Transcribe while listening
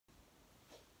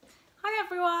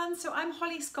everyone, so I'm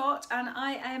Holly Scott and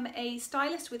I am a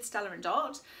stylist with Stella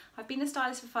Dot. I've been a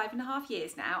stylist for 5.5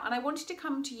 years now, and I wanted to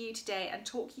come to you today and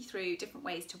talk you through different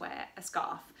ways to wear a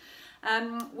scarf.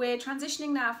 We're transitioning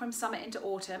now from summer into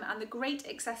autumn, and the great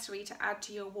accessory to add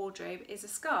to your wardrobe is a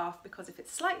scarf, because if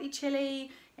it's slightly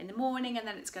chilly in the morning and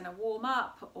then it's going to warm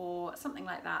up or something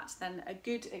like that, then a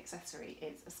good accessory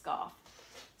is a scarf.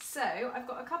 So I've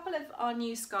got a couple of our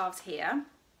new scarves here.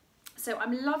 So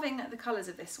I'm loving the colours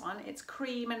of this one. It's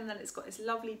cream and then it's got this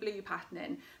lovely blue pattern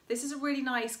in. This is a really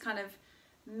nice kind of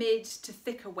mid to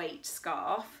thicker weight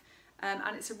scarf,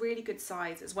 and it's a really good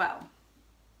size as well.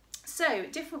 So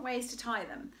different ways to tie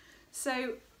them.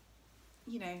 So,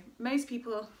 you know, most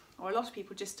people or a lot of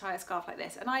people just tie a scarf like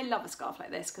this, and I love a scarf like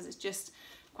this because it's just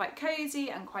quite cosy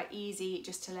and quite easy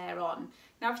just to layer on.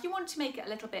 Now if you want to make it a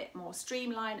little bit more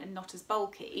streamlined and not as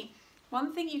bulky,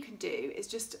 one thing you can do is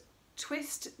just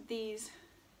twist these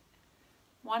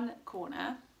one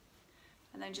corner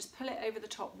and then just pull it over the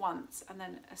top once and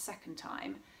then a second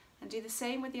time, and do the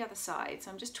same with the other side. So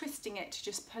I'm just twisting it to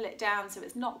just pull it down so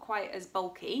it's not quite as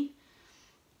bulky,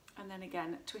 and then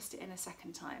again twist it in a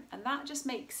second time, and that just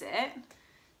makes it, I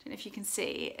don't know if you can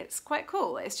see, it's quite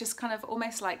cool. It's just kind of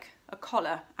almost like a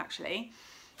collar actually,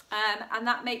 and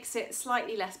that makes it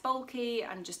slightly less bulky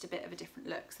and just a bit of a different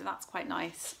look. So that's quite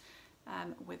nice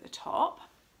with the top.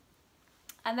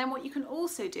 And then what you can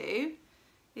also do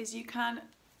is you can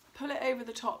pull it over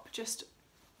the top, just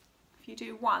if you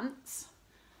do once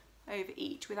over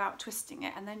each without twisting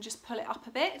it, and then just pull it up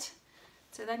a bit.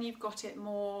 So then you've got it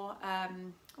more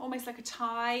almost like a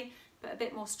tie, but a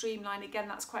bit more streamlined. Again,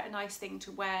 that's quite a nice thing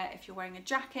to wear if you're wearing a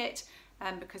jacket,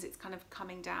 because it's kind of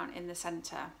coming down in the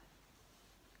centre.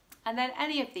 And then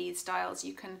any of these styles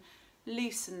you can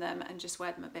loosen them and just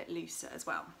wear them a bit looser as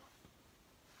well.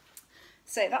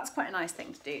 So that's quite a nice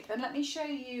thing to do. Then let me show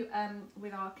you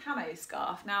with our camo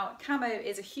scarf. Now camo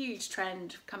is a huge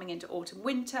trend coming into autumn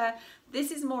winter.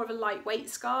 This is more of a lightweight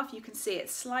scarf. You can see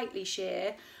it's slightly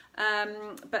sheer,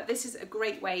 but this is a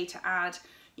great way to add,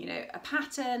 you know, a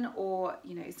pattern or,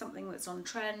 you know, something that's on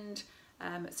trend.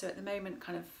 So at the moment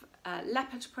kind of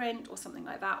leopard print or something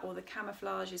like that, or the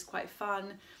camouflage is quite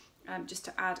fun, just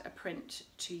to add a print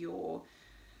to your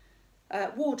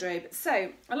wardrobe. So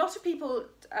a lot of people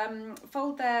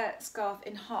fold their scarf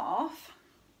in half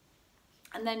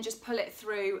and then just pull it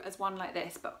through as one like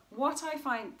this, but what I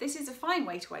find, this is a fine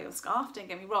way to wear your scarf, don't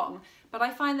get me wrong, but I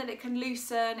find that it can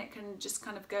loosen, it can just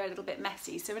kind of go a little bit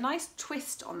messy. So a nice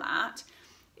twist on that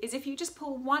is if you just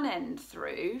pull one end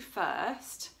through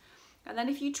first, and then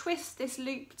if you twist this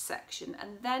looped section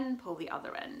and then pull the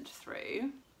other end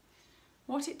through,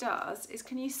 what it does is,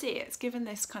 can you see it's given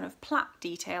this kind of plait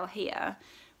detail here,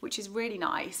 which is really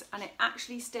nice, and it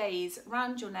actually stays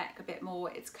around your neck a bit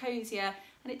more, it's cozier,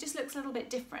 and it just looks a little bit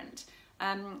different.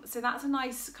 So that's a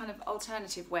nice kind of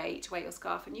alternative way to wear your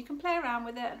scarf, and you can play around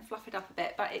with it and fluff it up a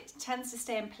bit, but it tends to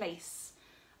stay in place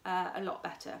a lot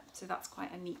better. So that's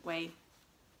quite a neat way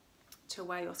to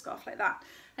wear your scarf like that.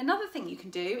 Another thing you can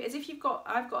do is, if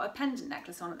I've got a pendant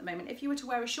necklace on at the moment, if you were to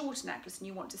wear a shorter necklace and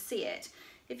you want to see it,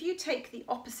 if you take the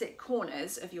opposite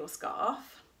corners of your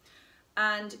scarf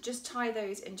and just tie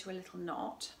those into a little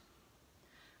knot,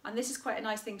 and this is quite a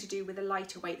nice thing to do with a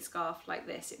lighter weight scarf like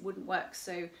this, it wouldn't work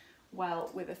so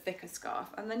well with a thicker scarf,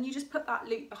 and then you just put that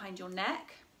loop behind your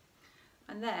neck,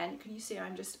 and then can you see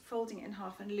I'm just folding it in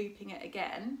half and looping it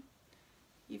again.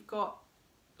 You've got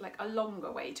like a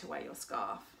longer way to wear your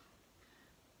scarf.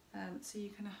 So you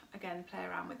can again play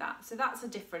around with that. So that's a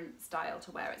different style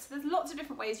to wear it. So there's lots of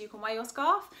different ways you can wear your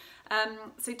scarf.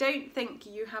 So don't think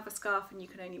you have a scarf and you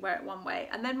can only wear it one way.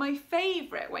 And then my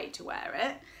favourite way to wear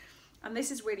it, and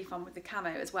this is really fun with the camo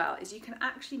as well, is you can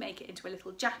actually make it into a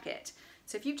little jacket.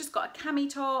 So if you've just got a cami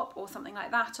top or something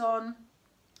like that on,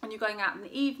 and you're going out in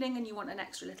the evening and you want an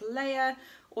extra little layer,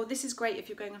 or this is great if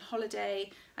you're going on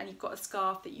holiday and you've got a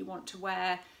scarf that you want to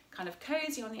wear kind of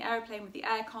cozy on the aeroplane with the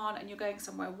aircon, and you're going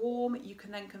somewhere warm, you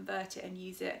can then convert it and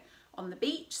use it on the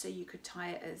beach. So you could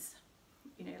tie it as,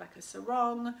 you know, like a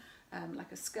sarong,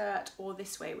 like a skirt, or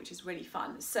this way, which is really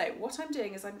fun. So what I'm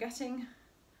doing is I'm getting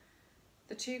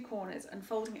the two corners and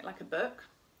folding it like a book.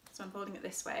 So I'm folding it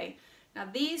this way. Now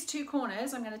these two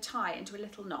corners I'm going to tie into a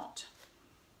little knot.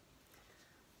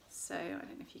 So I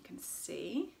don't know if you can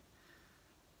see.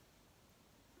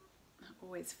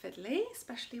 Always fiddly,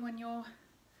 especially when you're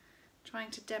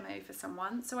trying to demo for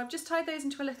someone. So I've just tied those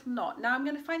into a little knot. Now I'm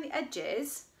going to find the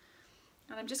edges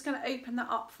and I'm just going to open that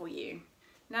up for you.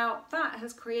 Now that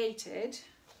has created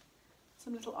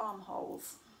some little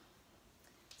armholes.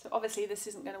 So obviously this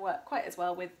isn't going to work quite as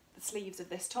well with the sleeves of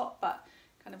this top, but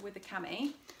kind of with the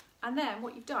cami. And then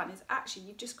what you've done is actually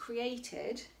you've just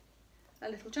created a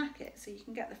little jacket, so you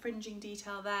can get the fringing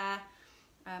detail there,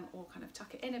 or kind of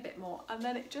tuck it in a bit more, and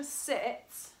then it just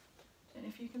sits, and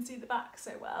if you can see the back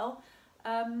so well,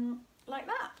 like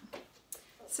that.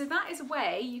 So that is a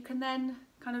way you can then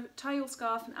kind of tie your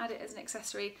scarf and add it as an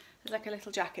accessory, as like a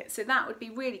little jacket. So that would be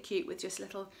really cute with just a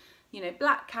little, you know,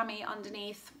 black cami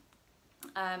underneath,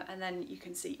 and then you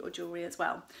can see your jewellery as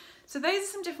well. So those are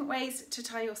some different ways to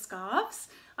tie your scarves.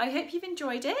 I hope you've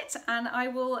enjoyed it, and I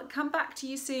will come back to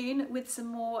you soon with some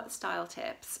more style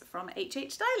tips from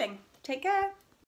HH Styling. Take care.